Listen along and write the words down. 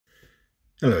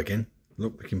Hello again,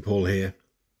 Lockpicking Paul here,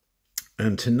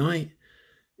 and tonight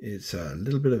it's a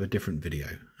little bit of a different video.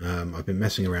 I've been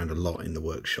messing around a lot in the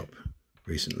workshop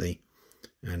recently,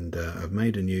 and I've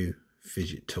made a new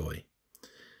fidget toy.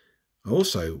 I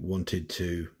also wanted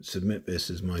to submit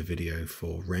this as my video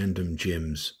for Random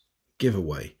Jim's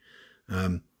giveaway,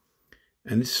 and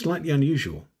it's slightly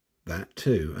unusual, that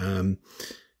too.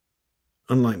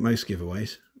 Unlike most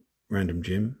giveaways, Random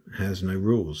Jim has no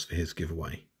rules for his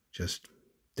giveaway, just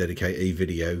dedicate a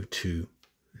video to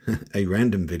a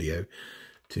random video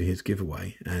to his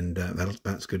giveaway, and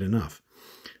that's good enough.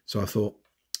 So I thought,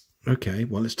 okay,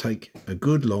 well, let's take a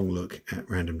good long look at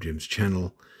Random Jim's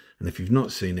channel. And if you've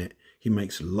not seen it, he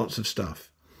makes lots of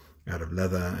stuff out of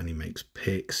leather, and he makes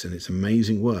picks, and it's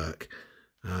amazing work.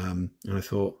 And I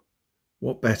thought,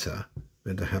 what better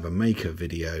than to have a maker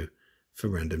video for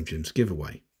Random Jim's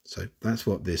giveaway? So that's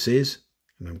what this is,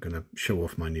 and I'm going to show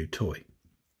off my new toy.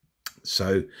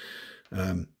 So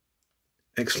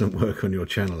excellent work on your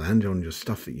channel and on your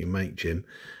stuff that you make, Jim.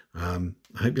 I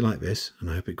hope you like this, and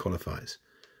I hope it qualifies.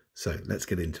 So let's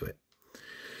get into it.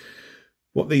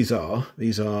 What these are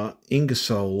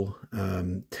Ingersoll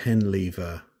 10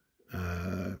 lever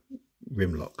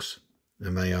rim locks,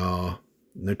 and they are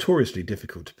notoriously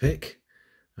difficult to pick.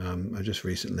 I just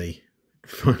recently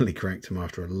finally cracked them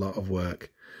after a lot of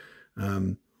work.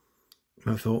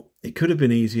 I thought it could have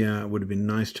been easier. It would have been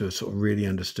nice to have sort of really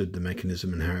understood the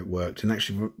mechanism and how it worked. And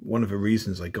actually, one of the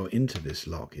reasons I got into this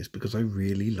lock is because I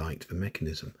really liked the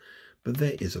mechanism. But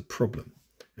there is a problem,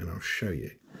 and I'll show you.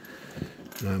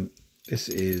 This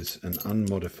is an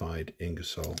unmodified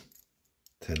Ingersoll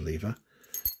 10 lever,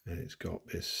 and it's got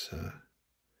this.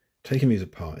 Taking these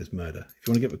apart is murder. If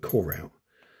you want to get the core out,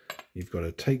 you've got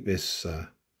to take this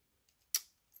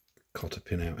cotter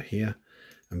pin out here,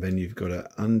 and then you've got to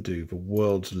undo the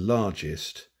world's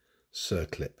largest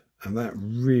circlip, and that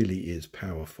really is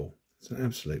powerful. It's an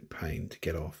absolute pain to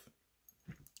get off.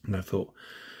 And I thought,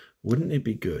 wouldn't it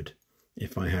be good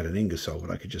if I had an Ingersoll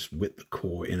that I could just whip the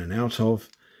core in and out of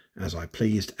as I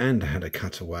pleased, and had a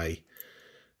cutaway,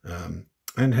 and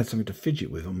had something to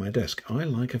fidget with on my desk. I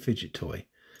like a fidget toy,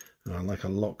 and I like a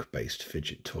lock-based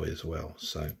fidget toy as well.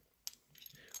 So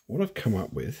what I've come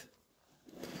up with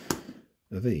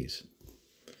are these.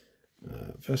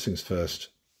 First things first,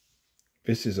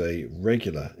 this is a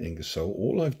regular Ingersoll.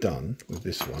 All I've done with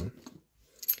this one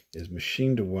is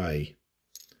machined away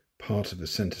part of the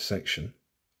center section,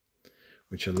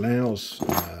 which allows,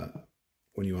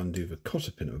 when you undo the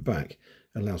cotter pin at the back,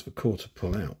 allows the core to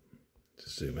pull out. To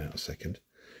zoom out a second,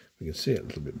 we can see it a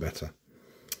little bit better.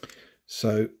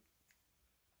 So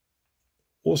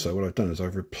also what I've done is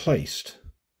I've replaced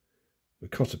the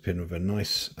cotter pin with a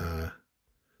nice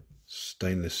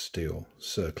stainless steel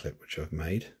circlip which I've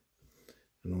made,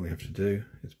 and all we have to do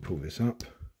is pull this up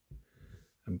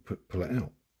and pull it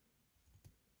out.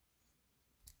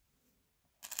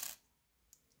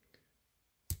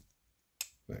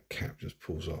 That cap just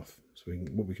pulls off. So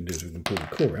what we can do is we can pull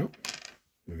the core out.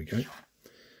 There we go.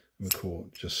 And the core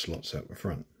just slots out the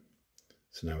front.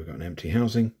 So now we've got an empty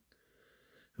housing,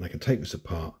 and I can take this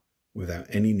apart without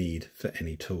any need for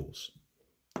any tools.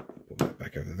 Put that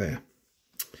back over there.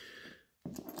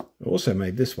 I also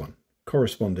made this one,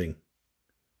 corresponding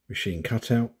machine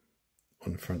cutout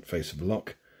on the front face of the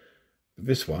lock. But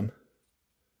this one,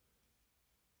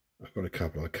 I've got a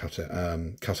couple of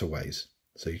cutaways,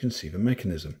 so you can see the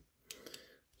mechanism.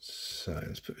 So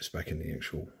let's put this back in the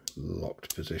actual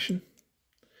locked position.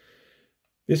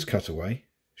 This cutaway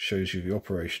shows you the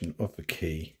operation of the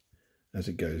key as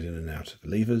it goes in and out of the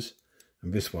levers,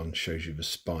 and this one shows you the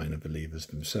spine of the levers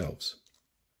themselves.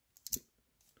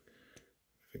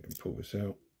 If I can pull this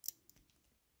out,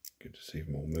 good to see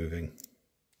them all moving.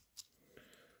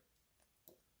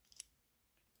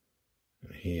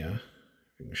 And here,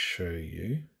 I can show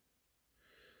you,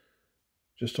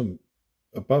 just on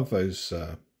above those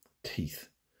teeth,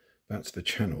 that's the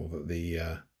channel that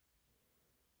the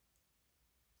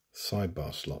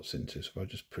sidebar slots into. So if I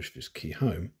just push this key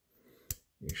home,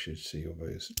 you should see all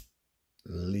those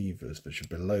levers which are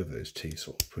below those teeth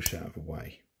sort of push out of the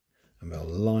way, and they'll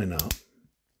line up.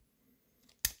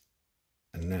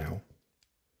 And now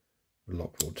the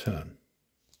lock will turn.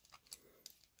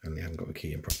 Only I haven't got the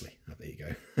key in properly. Oh, there you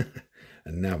go.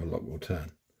 And now the lock will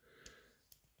turn.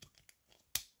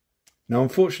 Now,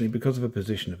 unfortunately, because of the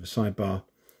position of the sidebar,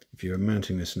 if you're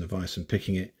mounting this in a vise and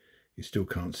picking it, you still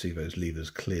can't see those levers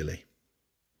clearly,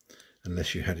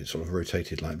 unless you had it sort of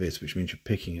rotated like this, which means you're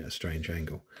picking at a strange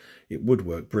angle. It would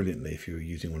work brilliantly if you were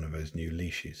using one of those new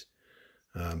leashes.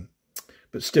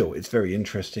 But still, it's very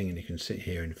interesting, and you can sit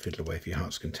here and fiddle away for your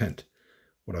heart's content.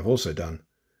 What I've also done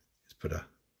is put a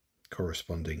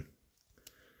corresponding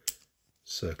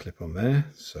circlip on there,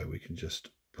 so we can just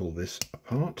pull this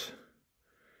apart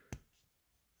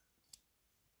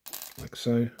like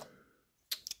so.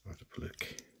 I have to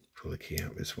pull the key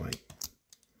out this way.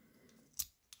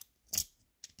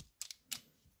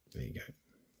 There you go.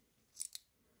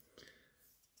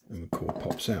 And the core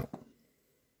pops out.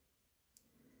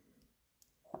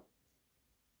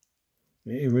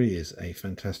 It really is a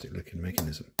fantastic looking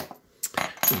mechanism.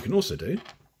 What you can also do,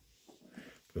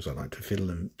 because I like to fiddle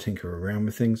and tinker around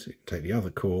with things, you can take the other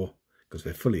core, because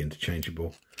they're fully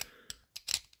interchangeable.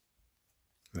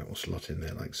 That will slot in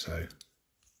there like so.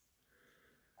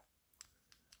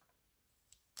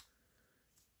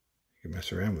 You can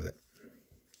mess around with it.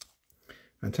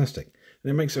 Fantastic. And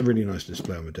it makes a really nice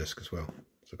display on the desk as well.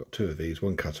 So I've got two of these,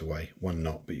 one cutaway, one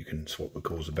not, but you can swap the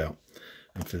cores about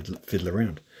and fiddle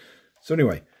around. So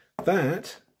anyway,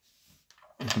 that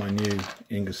is my new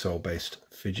Ingersoll based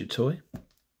fidget toy.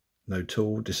 No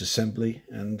tool, disassembly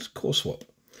and core swap.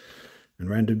 And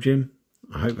Random Jim,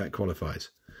 I hope that qualifies.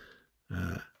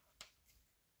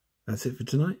 That's it for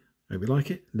tonight. Hope you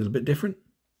like it. A little bit different.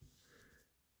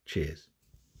 Cheers.